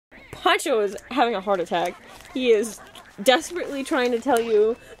Poncho is having a heart attack. He is desperately trying to tell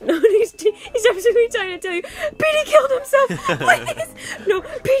you. No, he's desperately trying to tell you. Petey killed himself. Please. No,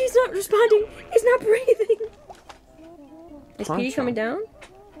 Petey's not responding. He's not breathing. Is Poncho. Petey coming down?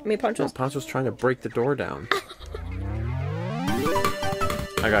 I mean, Poncho's... No, Poncho's trying to break the door down.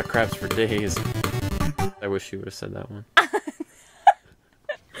 I got craps for days. I wish you would have said that one.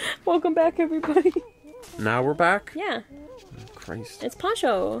 Welcome back, everybody. Now we're back? Yeah. Oh, Christ. It's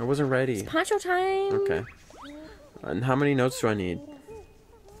Poncho. I wasn't ready. It's Poncho time. Okay. And how many notes do I need?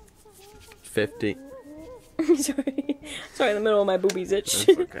 50. Sorry. Sorry, the middle of my boobies itch.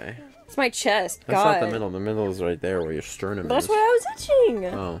 That's okay. It's my chest. That's God. not the middle. The middle is right there where your sternum That's is. why I was itching.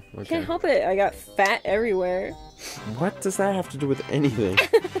 Oh, okay. Can't help it. I got fat everywhere. What does that have to do with anything?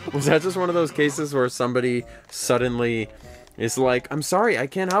 Was that just one of those cases where somebody suddenly is like, I'm sorry, I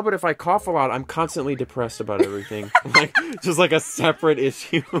can't help it if I cough a lot. I'm constantly depressed about everything. Like, just like a separate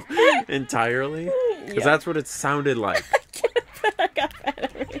issue entirely? Because that's what it sounded like. I got fat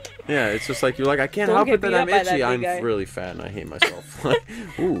everywhere. Yeah, it's just like, you're like, I can't Don't help get it that beat I'm up by that itchy. I'm big guy. really fat and I hate myself. Like,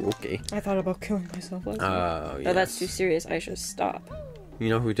 ooh, okay. I thought about killing myself last night. Oh, No, that's too serious. I should stop. You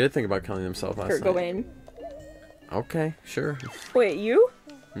know who did think about killing himself last Kurt night? Cobain. Okay, sure. Wait, you?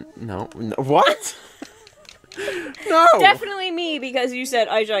 No. What? No! Definitely me, because you said,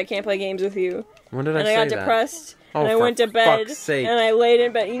 Aisha, I can't play games with you. When did I And say I got that? depressed. Oh, And I for went to bed. fuck's sake. And I laid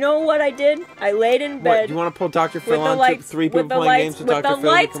in bed. You know what I did? I laid in bed. What, you want to pull Dr. Phil with the on lights, three people with the playing lights, games with with Dr. the Phil?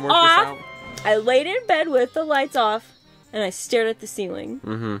 We lights can work off. this out? I laid in bed with the lights off, and I stared at the ceiling.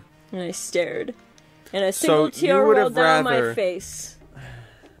 Mm-hmm. And I stared. And a single you tear would rolled have down rather- my face.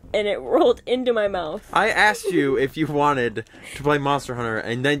 And it rolled into my mouth. I asked you if you wanted to play Monster Hunter,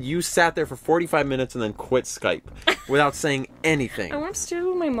 and then you sat there for 45 minutes and then quit Skype without saying anything. I want to stay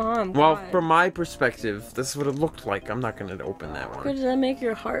with my mom. Well, God. from my perspective, this is what it looked like. I'm not going to open that Does one. that make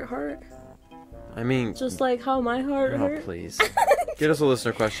your heart hurt? I mean... Just like how my heart Oh, hurt? please. Get us a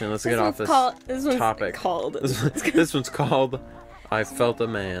listener question. Let's get off this This one's topic. called... This one's called I Felt a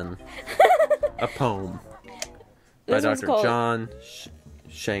Man. A poem. By This one's Dr. called- John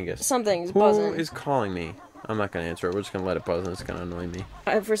Shangus. Something's Who buzzing. is calling me? I'm not going to answer it. We're just going to let it buzz and it's going to annoy me.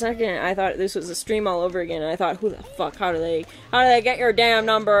 For a second, I thought this was a stream all over again, and I thought, who the fuck, how do they get your damn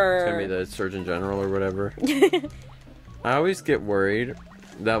number? It's going to be the Surgeon General or whatever. I always get worried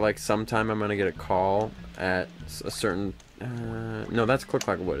that, like, sometime I'm going to get a call at a certain... no, that's Click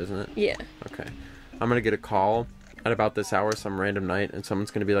Like Wood, isn't it? Yeah. Okay. I'm going to get a call at about this hour, some random night, and someone's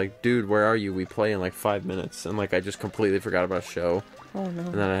going to be like, dude, where are you? We play in, like, 5 minutes. And, like, I just completely forgot about a show. Oh, no.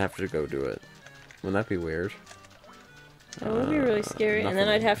 And then I have to go do it. Wouldn't that be weird? That would be really scary, and then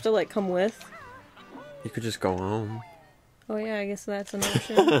I'd have to, like, come with. You could just go home. Oh, yeah, I guess that's an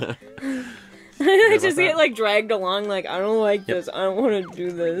option. I just get, like, dragged along, like, I don't like this, I don't want to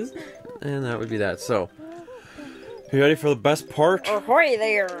do this. And that would be that. So, you ready for the best part? Ahoy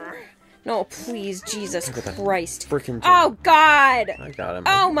there! No, please, Jesus Christ. Freaking Oh, God! I got him.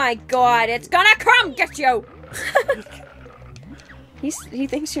 Oh, my God, it's gonna come get you! He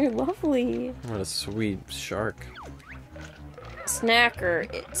thinks you're lovely. What a sweet shark.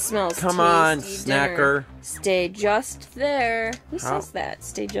 Snacker, it smells Come on, tasty dinner. snacker. Stay just there. Who How? says that?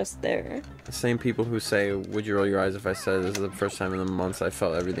 Stay just there. The same people who say, would you roll your eyes if I said this is the first time in the months I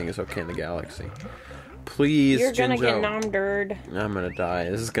felt everything is okay in the galaxy. Please, You're gonna Jinjo. get nomdered. I'm gonna die.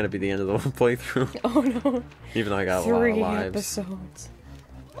 This is gonna be the end of the playthrough. Oh no. Even though I got a lot of 3 lives. episodes.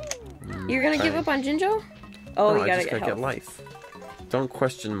 You're gonna give fine. up on Jinjo? Oh, No, you I gotta just get gotta help. get life. Don't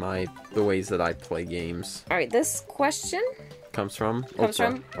question the ways that I play games. Alright, this question Comes from Comes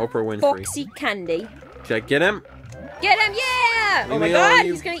Oprah. from Oprah Winfrey. Foxy Candy. Did I get him? Get him, yeah! Oh Leave my me god, alone,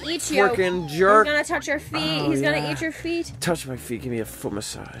 you he's gonna eat you. Frickin' jerk. He's gonna touch your feet. Oh, He's gonna yeah. eat your feet. Touch my feet. Give me a foot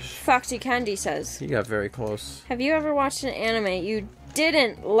massage. Foxy Candy says, You got very close. have you ever watched an anime you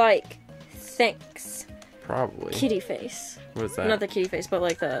didn't like? Thanks. Probably. Kitty face. What is that? Not the kitty face, but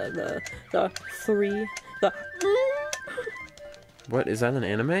like the 3. The... What, is that an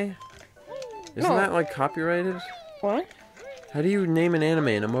anime? Isn't No. that, like, copyrighted? What? How do you name an anime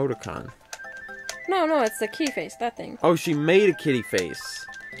an emoticon? No, it's the kitty face, that thing. Oh, she made a kitty face.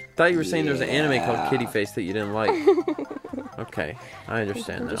 Thought you were saying there's an anime called Kitty Face that you didn't like. Okay, I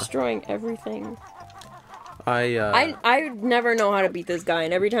understand I'm now. destroying everything. I never know how to beat this guy,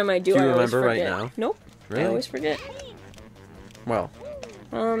 and every time I do, Do you I always remember right forget. now? Nope. Really? I always forget. Well,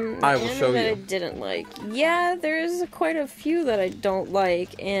 I will anime show that you. I didn't like. Yeah, there's quite a few that I don't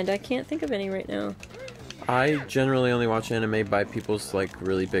like, and I can't think of any right now. I generally only watch anime by people's, like,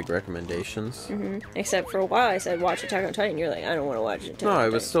 really big recommendations. Except for a while, I said watch Attack on Titan. You're like, I don't want to watch it. No,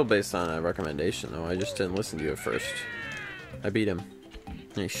 it was still based on a recommendation, though. I just didn't listen to you at first. I beat him.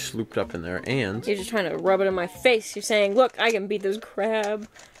 And he slooped up in there, and... You're just trying to rub it in my face. You're saying, look, I can beat this crab.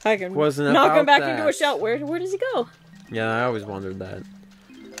 I can Wasn't knock him about back that. into a shell. Where does he go? Yeah, I always wondered that.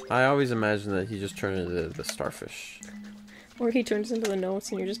 I always imagined that he just turned into the starfish. Or he turns into the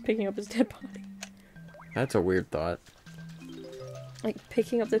notes and you're just picking up his dead body. That's a weird thought. Like,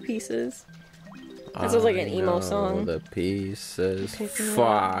 picking up the pieces. That sounds like an emo song. The pieces. Picking up.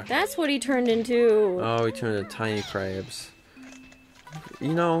 Fuck. That's what he turned into. Oh, he turned into tiny crabs.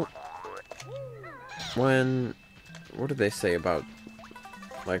 You know, when... What did they say about...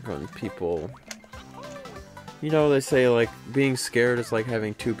 Like, when people... You know, they say, like, being scared is like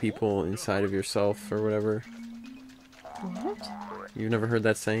having two people inside of yourself, or whatever. What? You've never heard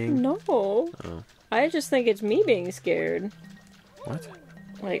that saying? No. Oh. I just think it's me being scared. What?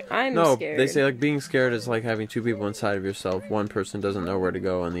 Like, I'm scared. No, they say, like, being scared is like having two people inside of yourself. One person doesn't know where to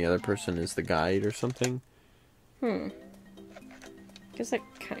go, and the other person is the guide, or something. Guess that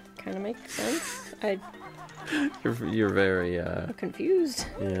kind of makes sense. You're very, I'm confused.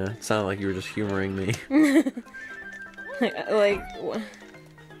 Yeah, it sounded like you were just humoring me. like...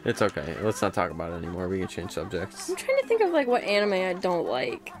 It's okay. Let's not talk about it anymore. We can change subjects. I'm trying to think of, like, what anime I don't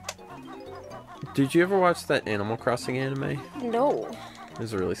like. Did you ever watch that Animal Crossing anime? No. It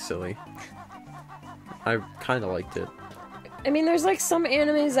was really silly. I kind of liked it. I mean, there's, like, some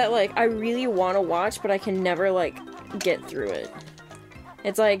animes that, like, I really want to watch, but I can never, like, get through it.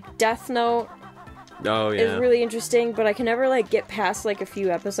 It's like Death Note Oh, yeah. is really interesting, but I can never, like, get past, like, a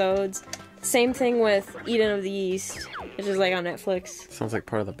few episodes. Same thing with Eden of the East, which is, like, on Netflix. Sounds like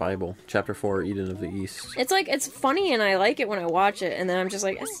part of the Bible. Chapter 4, Eden of the East. It's, like, it's funny and I like it when I watch it, and then I'm just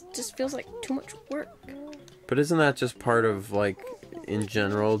like, it just feels like too much work. But isn't that just part of, like, in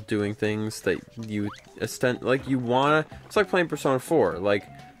general, doing things that you like, you wanna... It's like playing Persona 4. Like,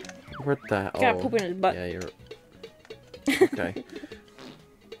 what the hell? Got poop in his butt. Yeah, you're... Okay.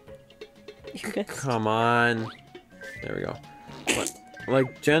 Come on. There we go. But,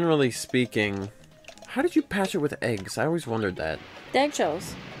 like, generally speaking, how did you patch it with eggs? I always wondered that. The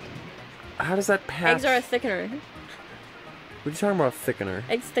eggshells. How does that patch? Eggs are a thickener. What are you talking about, thickener?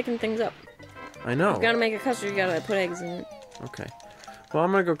 Eggs thicken things up. I know. If you gotta make a custard, you gotta put eggs in it. Okay. Well,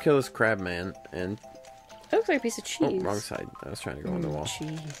 I'm gonna go kill this crab man, and... It looks like a piece of cheese. Oh, wrong side. I was trying to go on the wall.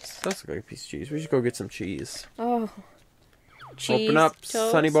 Cheese. That looks like a piece of cheese. We should go get some cheese. Oh. Cheese. Open up,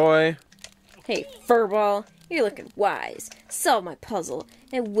 toast. sonny boy. Hey, furball. You're looking wise. Solve my puzzle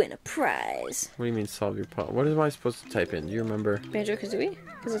and win a prize. What do you mean solve your puzzle? What am I supposed to type in? Do you remember? Banjo-Kazooie?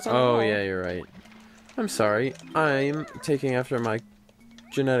 Because it's on the Oh, wall. yeah, you're right. I'm sorry. I'm taking after my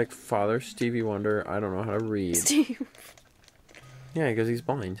genetic father, Stevie Wonder. I don't know how to read. Steve. Yeah, because he's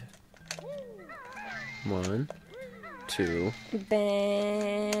blind. 1, 2.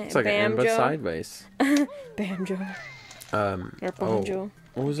 It's like an N, but sideways. Banjo. Or banjo.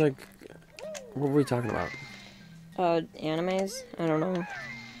 What was like... What were we talking about? Animes? I don't know.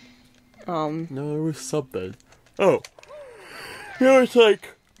 No, it was something. Oh. You know, it's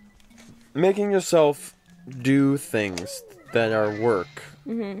like... Making yourself do things that are work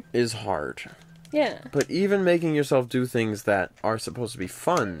is hard. Yeah. But even making yourself do things that are supposed to be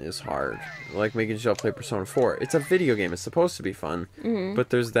fun is hard. Like making yourself play Persona 4. It's a video game. It's supposed to be fun. But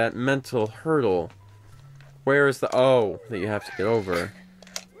there's that mental hurdle. Where is the O that you have to get over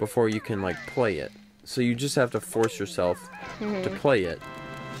before you can, like, play it? So you just have to force yourself to play it.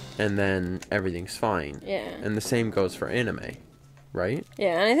 And then everything's fine. Yeah. And the same goes for anime. Right?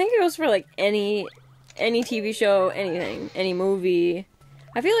 Yeah, and I think it goes for, like, any TV show, anything, any movie.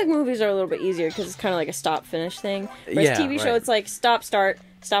 I feel like movies are a little bit easier because it's kind of like a stop-finish thing. Whereas Yeah, TV show, right. it's like stop, start,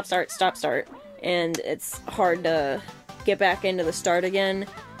 stop, start, stop, start. And it's hard to get back into the start again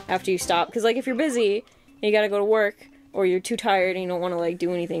after you stop. Because, like, if you're busy and you gotta go to work, or you're too tired and you don't want to, like,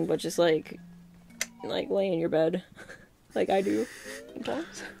 do anything but just, like lay in your bed. Like I do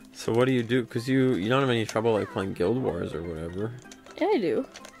sometimes. So what do you do? Because you don't have any trouble, like, playing Guild Wars or whatever. Yeah, I do.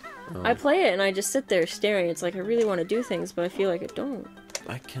 Oh. I play it and I just sit there staring. It's like I really want to do things, but I feel like I don't.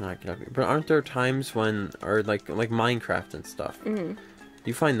 I cannot get up here. But aren't there times when, or like Minecraft and stuff?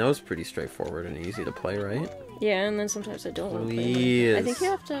 You find those pretty straightforward and easy to play, right? Yeah, and then sometimes I don't want to play them. Please. I think you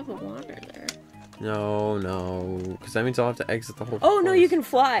have to have the water there. No, because that means I'll have to exit the whole Oh, no, you can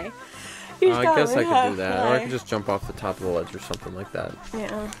fly. You I just guess I gotta could do that. Or fly. I could just jump off the top of the ledge or something like that.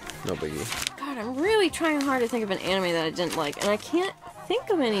 Yeah. No biggie. God, I'm really trying hard to think of an anime that I didn't like, and I can't think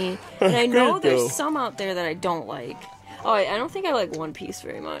of any. And I know there's some out there that I don't like. Oh, I don't think I like One Piece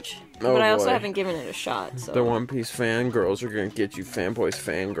very much. Oh, but I also boy. haven't given it a shot, so. The One Piece fangirls are gonna get you fanboys,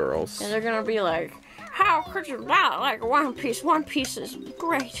 fangirls. And they're gonna be like, how could you not like One Piece? One Piece is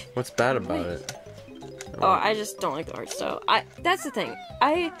great. What's bad about it? Oh, I just don't like the art style. That's the thing.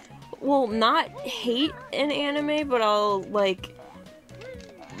 I will not hate an anime, but I'll, like,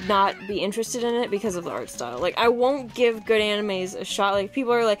 not be interested in it because of the art style. Like, I won't give good animes a shot. Like,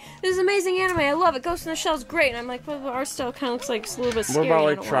 people are like, this is amazing anime, I love it, Ghost in the Shell's great, and I'm like, but the art style kind of looks like it's a little bit scary.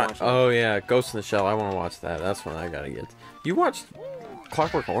 What about, like, oh yeah, Ghost in the Shell, I want to watch that. That's one I gotta get. You watched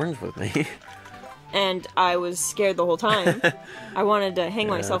Clockwork Orange with me. And I was scared the whole time. I wanted to hang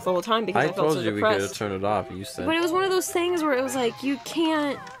myself the whole time because I felt so depressed. I told you we could have turned it off, you said. But it was one of those things where it was like, you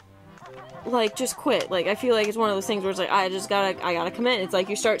can't, like, just quit. Like, I feel like it's one of those things where it's like, I gotta commit. It's like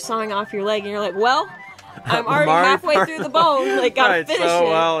you start sawing off your leg and you're like, well, I'm already halfway through the bone. Like, gotta finish it.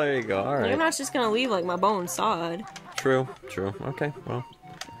 Well, there you go. Alright. Like, I'm not just gonna leave, like, my bone sawed. True. Okay, well.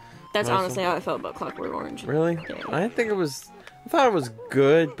 That's honestly how I felt about Clockwork Orange. Really? Yeah. I thought it was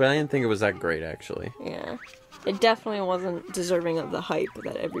good, but I didn't think it was that great, actually. Yeah. It definitely wasn't deserving of the hype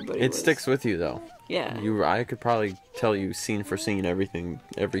that everybody was. It sticks with you, though. Yeah. I could probably tell you scene for scene every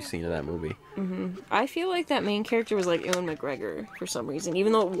scene of that movie. I feel like that main character was like Ewan McGregor for some reason.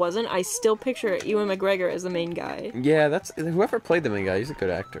 Even though it wasn't, I still picture Ewan McGregor as the main guy. Yeah, that's whoever played the main guy, he's a good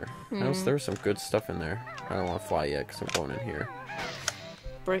actor. There was some good stuff in there. I don't want to fly yet because I'm going in here.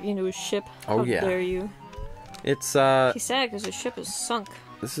 Breaking into his ship. Oh, How yeah. dare you. He's sad because his ship is sunk.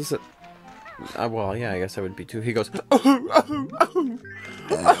 This is a... well, yeah, I guess I would be too. He goes... Oh.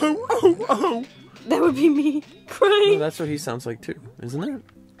 That would be me crying. No, that's what he sounds like too, isn't it?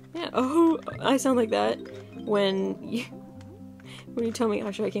 Yeah. Oh, I sound like that when you tell me,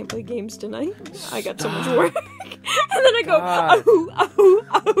 actually, I can't play games tonight. I got so much work. And then I go,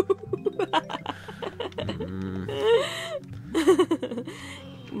 oh.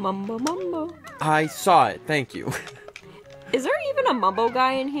 Mumbo mumbo. I saw it, thank you. Is there even a Mumbo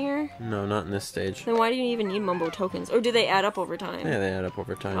guy in here? No, not in this stage. Then why do you even need Mumbo tokens? Or do they add up over time? Yeah, they add up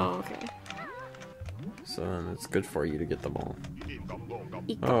over time. Oh, okay. So then it's good for you to get them all.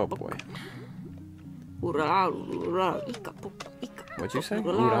 Oh boy. What'd you say?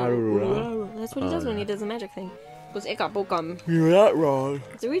 That's what he does when he does the magic thing. Goes ekabokam. You're not wrong.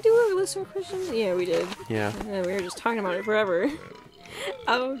 Did we do a listener questions? Yeah, we did. Yeah. And we were just talking about it forever.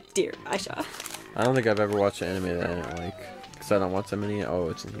 Oh dear, Aisha. I don't think I've ever watched an anime that I didn't like. Because I don't watch so many. Oh,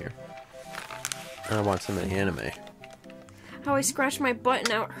 it's in here. I don't watch so many anime. How I scratch my butt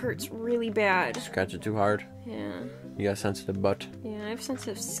now it hurts really bad. Scratch it too hard? Yeah. You got sensitive butt? Yeah, I have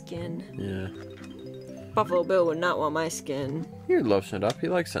sensitive skin. Yeah. Buffalo Bill would not want my skin. You'd lotion it up. He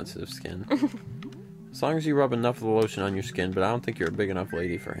likes sensitive skin. As long as you rub enough of the lotion on your skin, but I don't think you're a big enough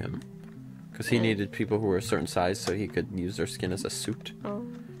lady for him. Because he needed people who were a certain size so he could use their skin as a suit. Oh.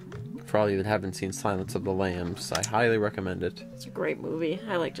 For all you that haven't seen Silence of the Lambs, I highly recommend it. It's a great movie.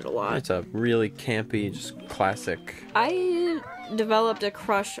 I liked it a lot. It's a really campy, just classic. I developed a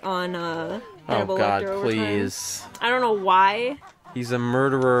crush on Hannibal Oh God, Lecter over please. time. I don't know why. He's a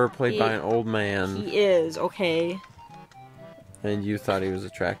murderer played by an old man. He is, okay. And you thought he was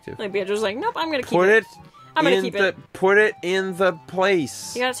attractive. Like Beatrice was like, nope, I'm gonna keep it. I'm gonna keep it. Put it in the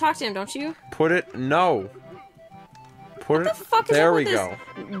place. You gotta talk to him, don't you? Put it, no. Put What the fuck is there up we with go.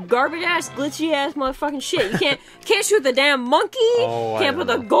 This garbage ass, glitchy ass motherfucking shit. You can't shoot the damn monkey. Oh, Can't put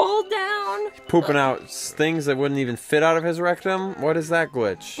the gold down. Pooping out things that wouldn't even fit out of his rectum? What is that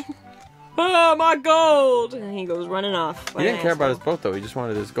glitch? Oh, my gold! And he goes running off. He didn't care about his boat though, he just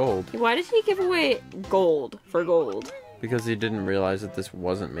wanted his gold. Why did he give away gold for gold? Because he didn't realize that this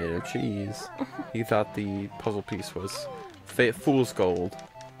wasn't made of cheese. He thought the puzzle piece was fool's gold.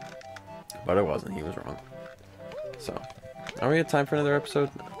 But it wasn't, he was wrong. So, are we at time for another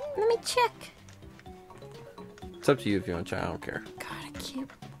episode? Let me check. It's up to you if you want to check, I don't care. God, I can't.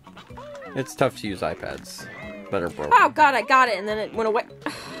 It's tough to use iPads that are broken. Oh god, I got it, and then it went away.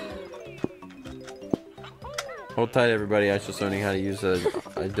 Hold tight, everybody. I was just learning how to use a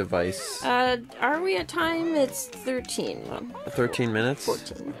device. Are we at time? It's 13. 13 minutes?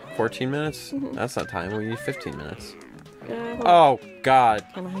 14. 14 minutes? That's not time. We need 15 minutes. Hold Oh, God.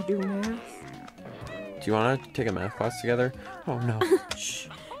 Can I do math? Do you want to take a math class together? Oh, no. Shh.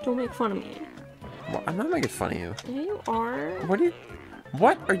 Don't make fun of me. Well, I'm not making fun of you. Yeah, you are.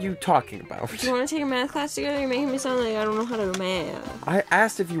 What are you talking about? Do you want to take a math class together? You're making me sound like I don't know how to do math. I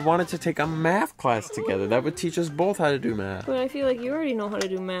asked if you wanted to take a math class together. That would teach us both how to do math. But I feel like you already know how to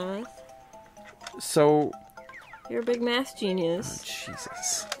do math. So... You're a big math genius. Oh,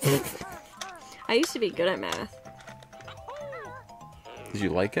 Jesus. I used to be good at math. Did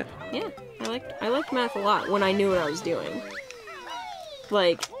you like it? Yeah, I liked math a lot when I knew what I was doing.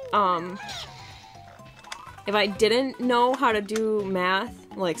 Like, if I didn't know how to do math,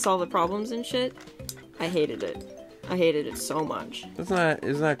 like solve the problems and shit, I hated it. I hated it so much.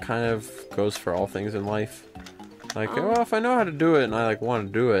 Isn't that kind of goes for all things in life? Like, well, if I know how to do it and I like want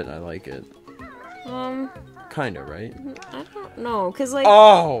to do it, I like it. Kinda, right? I don't know, cause like,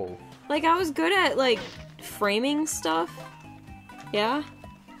 like I was good at like framing stuff. Yeah.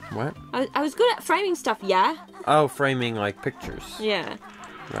 What? I was good at framing stuff. Yeah. Oh, framing like pictures. Yeah.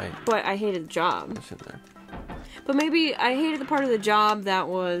 Right. But I hated the job. It's in there. But maybe I hated the part of the job that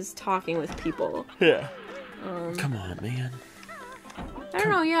was talking with people. Yeah. Come on, man. I don't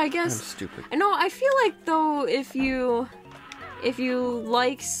know. Yeah, I guess. I'm stupid. No, I feel like though, if you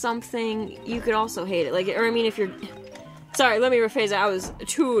like something, you could also hate it. Like, or I mean, if you're, sorry, let me rephrase it. I was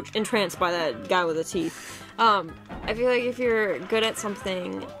too entranced by that guy with the teeth. I feel like if you're good at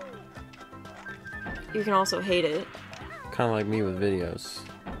something, you can also hate it. Kind of like me with videos.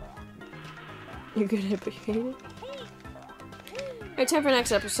 You're good at it, but you hate it. Alright, time for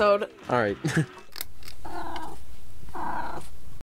next episode. Alright.